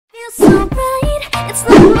feels so right. It's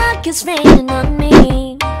like it's raining on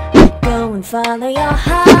me. Go and follow your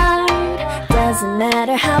heart. Doesn't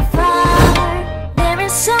matter how far. There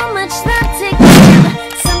is so much left to give.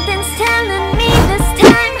 Something's telling me this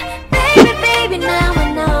time. Baby, baby, now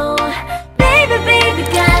I know. Baby, baby,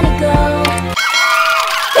 gotta go.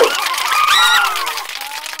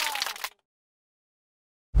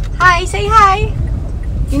 Hi, say hi.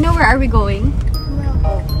 You know where are we going?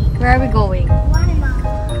 Where are we going?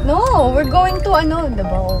 No, we're going to the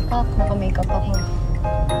ball park. Naka-makeup ako.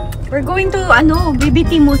 We're going to Baby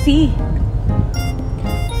Timothy.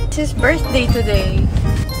 It's his birthday today.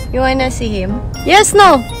 You wanna see him? Yes,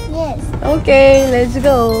 no? Yes. Okay, let's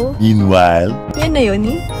go. Meanwhile, Yan na yun,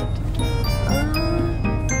 eh.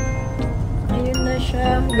 Ayun na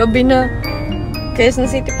siya. Gabi na. Quezon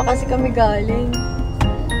City pa kasi kami galing.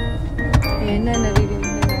 Ayan na, naririnig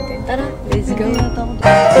na natin. Tara, let's go.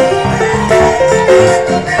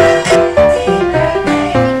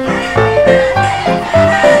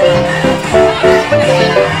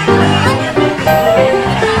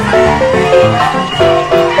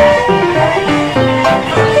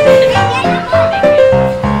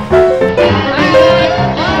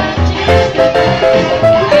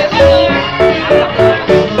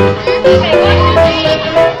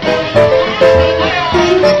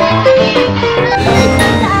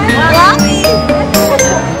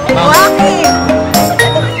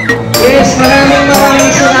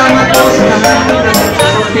 Maraming salamat po sa lahat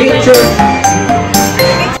ng picture.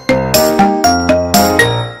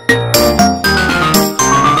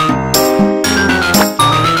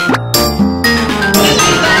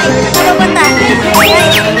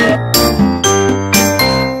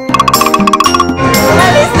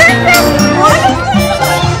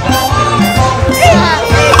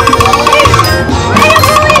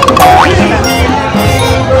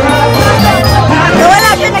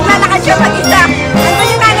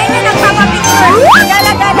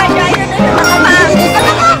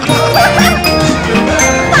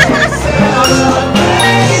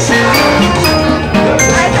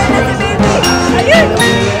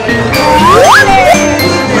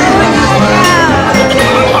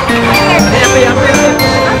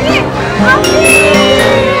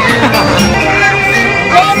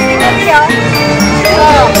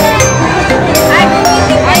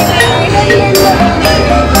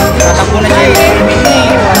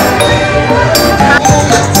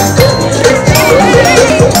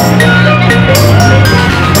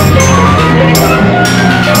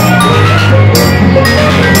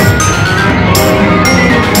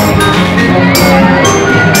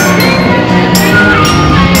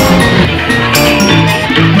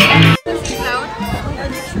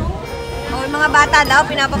 Bata daw,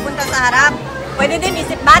 pinapapunta sa harap. Pwede din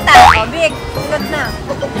isip bata. O, big. Sunod na.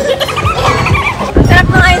 Ang sarap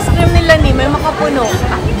ng ice cream nila ni. May makapuno.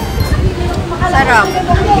 Sarap.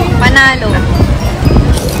 Panalo.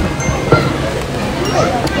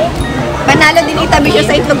 Panalo din itabi siya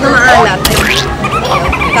sa itlog na maalat.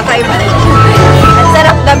 Kakaiba. Ang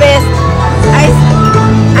sarap, the best.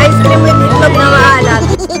 Ice cream with itlog na maalat.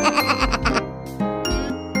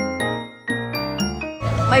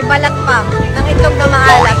 May balat pa ng itlog na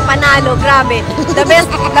maalat. Panalo, grabe. The best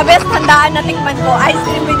handaan na tikman ko. Ice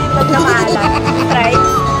cream with itlog na maalat. Try.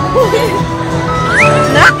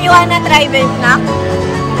 Nak, you wanna try, babe? Nak?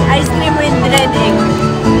 Ice cream with red egg.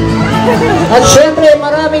 At syempre,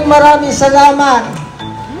 maraming salamat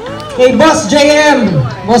kay Boss JM.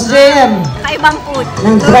 Boss JM. Kaibang food.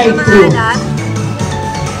 Ng drive-thru.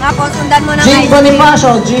 Tapos, sundan mo ng Jean ice cream.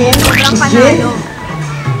 Bonifacio. Jean. Sobrang Miss panalo. Jean.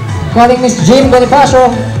 Calling Miss Jean Bonifacio.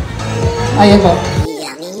 Ayun po.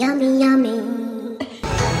 Yummy, yummy, yummy.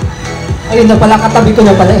 Ayun na pala, katabi ko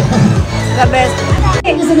na pala. The best.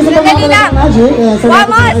 Dali lang.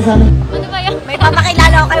 Wamos! Ano ba yan? May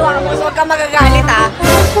papakilala ko kay Wamos. Huwag kang magagalit, ha?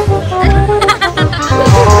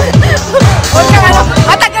 Huwag ka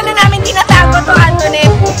matagal na namin tinatago to,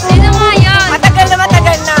 Antoinette. Sino nga yan? Matagal na.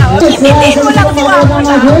 Ipitin mo lang si Wamos,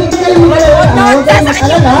 ha? Noon, sasakit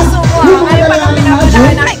yung puso ko, ha? Ngayon pa lang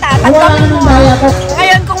pinapalahan na kita. Tanggapin mo.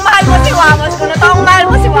 Ngayon, kung mahal mo si Wamos, kung totoong mahal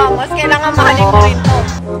mo si Wamos, kailangan mahalin mo rin to.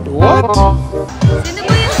 what? Sino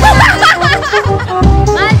mo yun?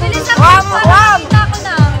 Mahal, bilis ako. Wam! Ako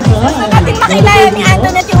na. Gusto natin makilala ni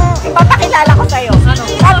Antoinette yung ipapakilala ko sa'yo.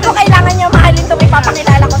 Sabi ko, kailangan niya mahalin itong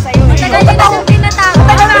ipapakilala ko sa'yo. Matagal din ako pinatago.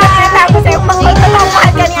 Matagal na pinatago sa'yo. Kung totoong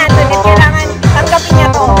mahal ka ni Antoinette, kailangan tanggapin niya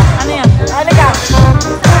to. Ano yan? Ano ka?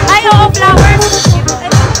 Ay, oo, flowers.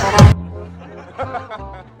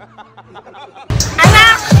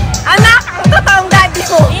 Anak! Anak! Ang totoong daddy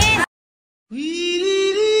ko!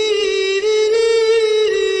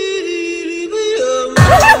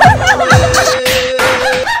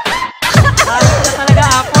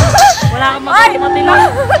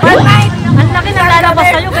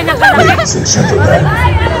 ladies and gentlemen,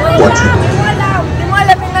 what you Hindi mo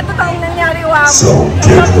alam yung natotoong nangyari, wow. so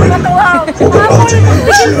get ready for the ultimate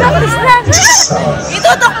mission to solve.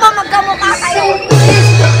 Itutok mo, magkamukha kayo.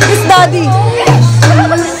 Kiss daddy. Kiss.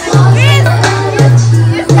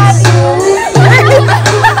 Kiss daddy.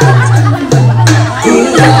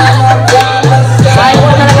 Kaya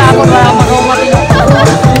ko talaga ako para makaumati.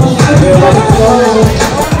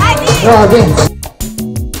 Grabe.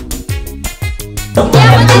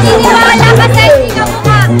 Kaya magkakiniwala kasi hindi ka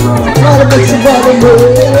mukha. Malabot si Bobby mo.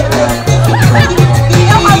 Hindi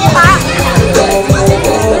ka mukha.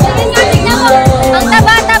 Tingnan mo, ang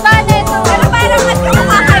taba-taba nito. Pero parang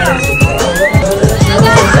magkamukha kayo.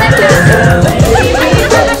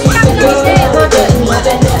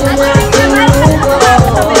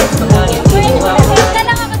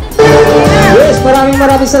 Yes,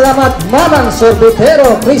 maraming salamat, Mamang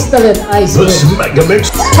Sorbetero, Crystalline Ice Cream. This mega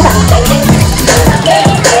mix.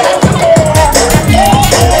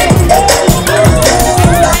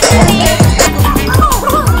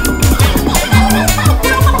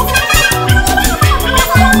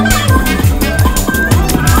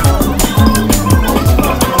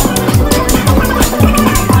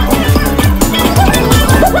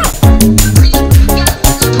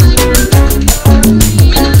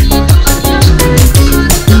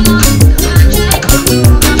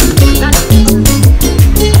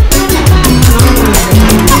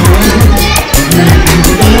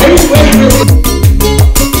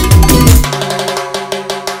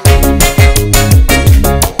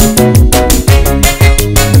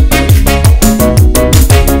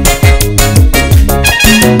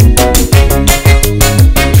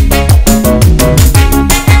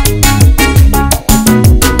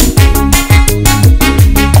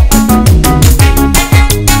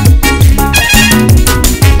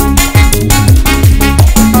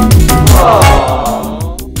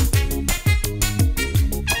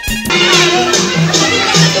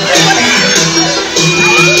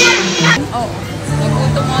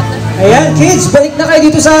 Ayan, kids, balik na kayo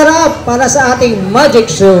dito sa harap para sa ating magic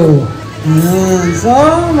show. Ayan. So,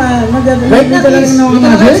 Balik na, kids. Dito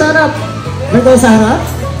na kayo sa harap. Balik tayo sa harap.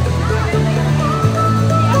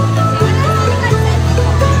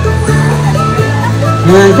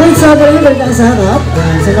 Ayan, kids, so balik tayo sa harap.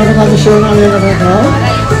 Ayan, so para mag-show na kami na ito.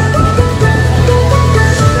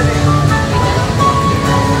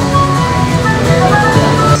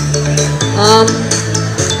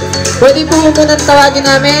 Pwede po munang tawagin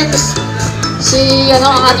namin si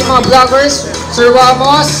ang ating mga vloggers, Sir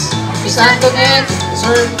Wamos, Miss Antoinette,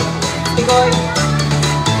 Sir Tigoy,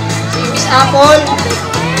 si Miss Apple.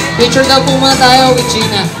 Picture daw po muna tayo with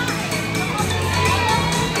Gina.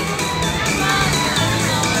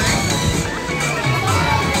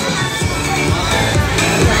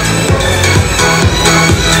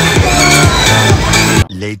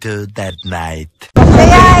 Later that night.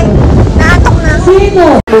 Kaya, naatok na.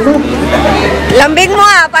 Sino? Lambing mo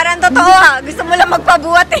parang totoo Gusto mo lang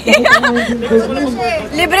magpabuhat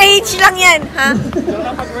Libre each lang yan, ha?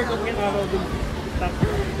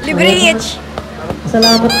 Libre each.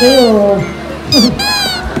 Salamat kayo.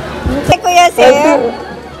 Kuya Sir.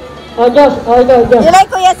 Oh, Josh. You like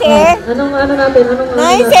Kuya Sir? Anong natin?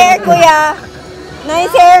 Nice hair, Kuya.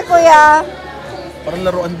 Nice hair, Kuya. Parang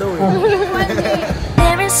laruan daw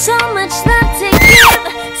There is so much love to give.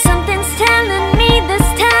 Something's telling